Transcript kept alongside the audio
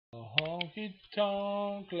A honky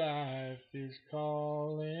tonk life is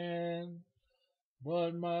calling,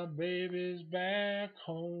 but my baby's back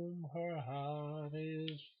home, her heart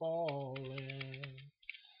is falling.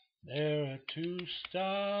 There are two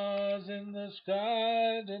stars in the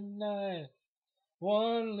sky tonight.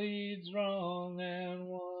 One leads wrong and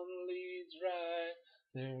one leads right.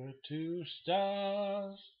 There are two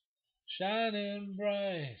stars shining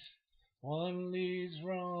bright. One leads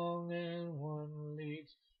wrong and one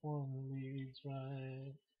leads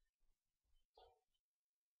right.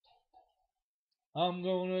 I'm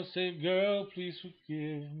gonna say, girl, please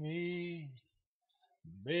forgive me.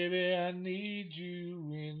 Baby, I need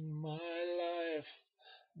you in my life.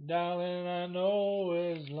 Darling, I know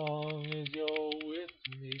as long as you're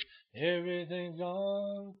with me, everything's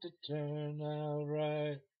going to turn out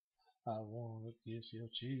right. I wanna kiss your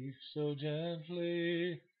cheek so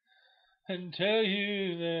gently and tell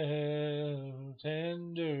you that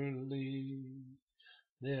tenderly.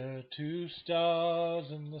 There are two stars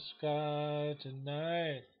in the sky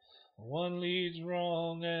tonight. One leads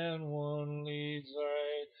wrong and one leads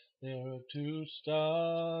right. There are two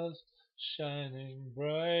stars shining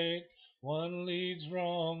bright. One leads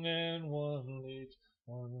wrong and one leads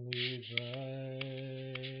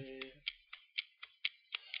right.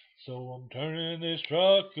 So I'm turning this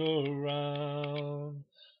truck around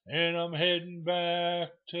and I'm heading back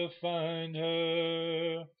to find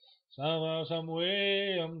her. Somehow, some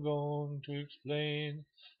way I'm going to explain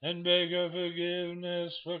and beg her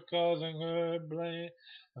forgiveness for causing her blame.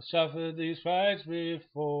 I've suffered these fights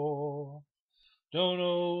before. Don't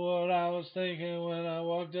know what I was thinking when I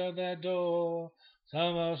walked out that door.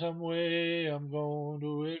 Somehow, some way, I'm going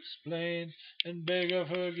to explain and beg her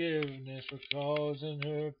forgiveness for causing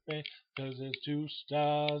her pain. 'Cause there's two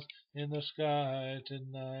stars in the sky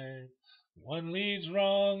tonight. One leads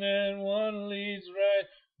wrong and one leads right.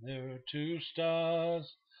 There are two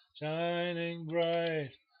stars shining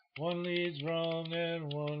bright. One leads wrong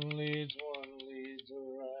and one leads right.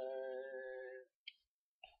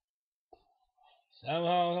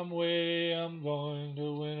 Somehow, some way, I'm going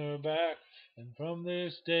to win her back, and from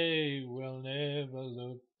this day we'll never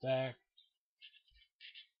look back.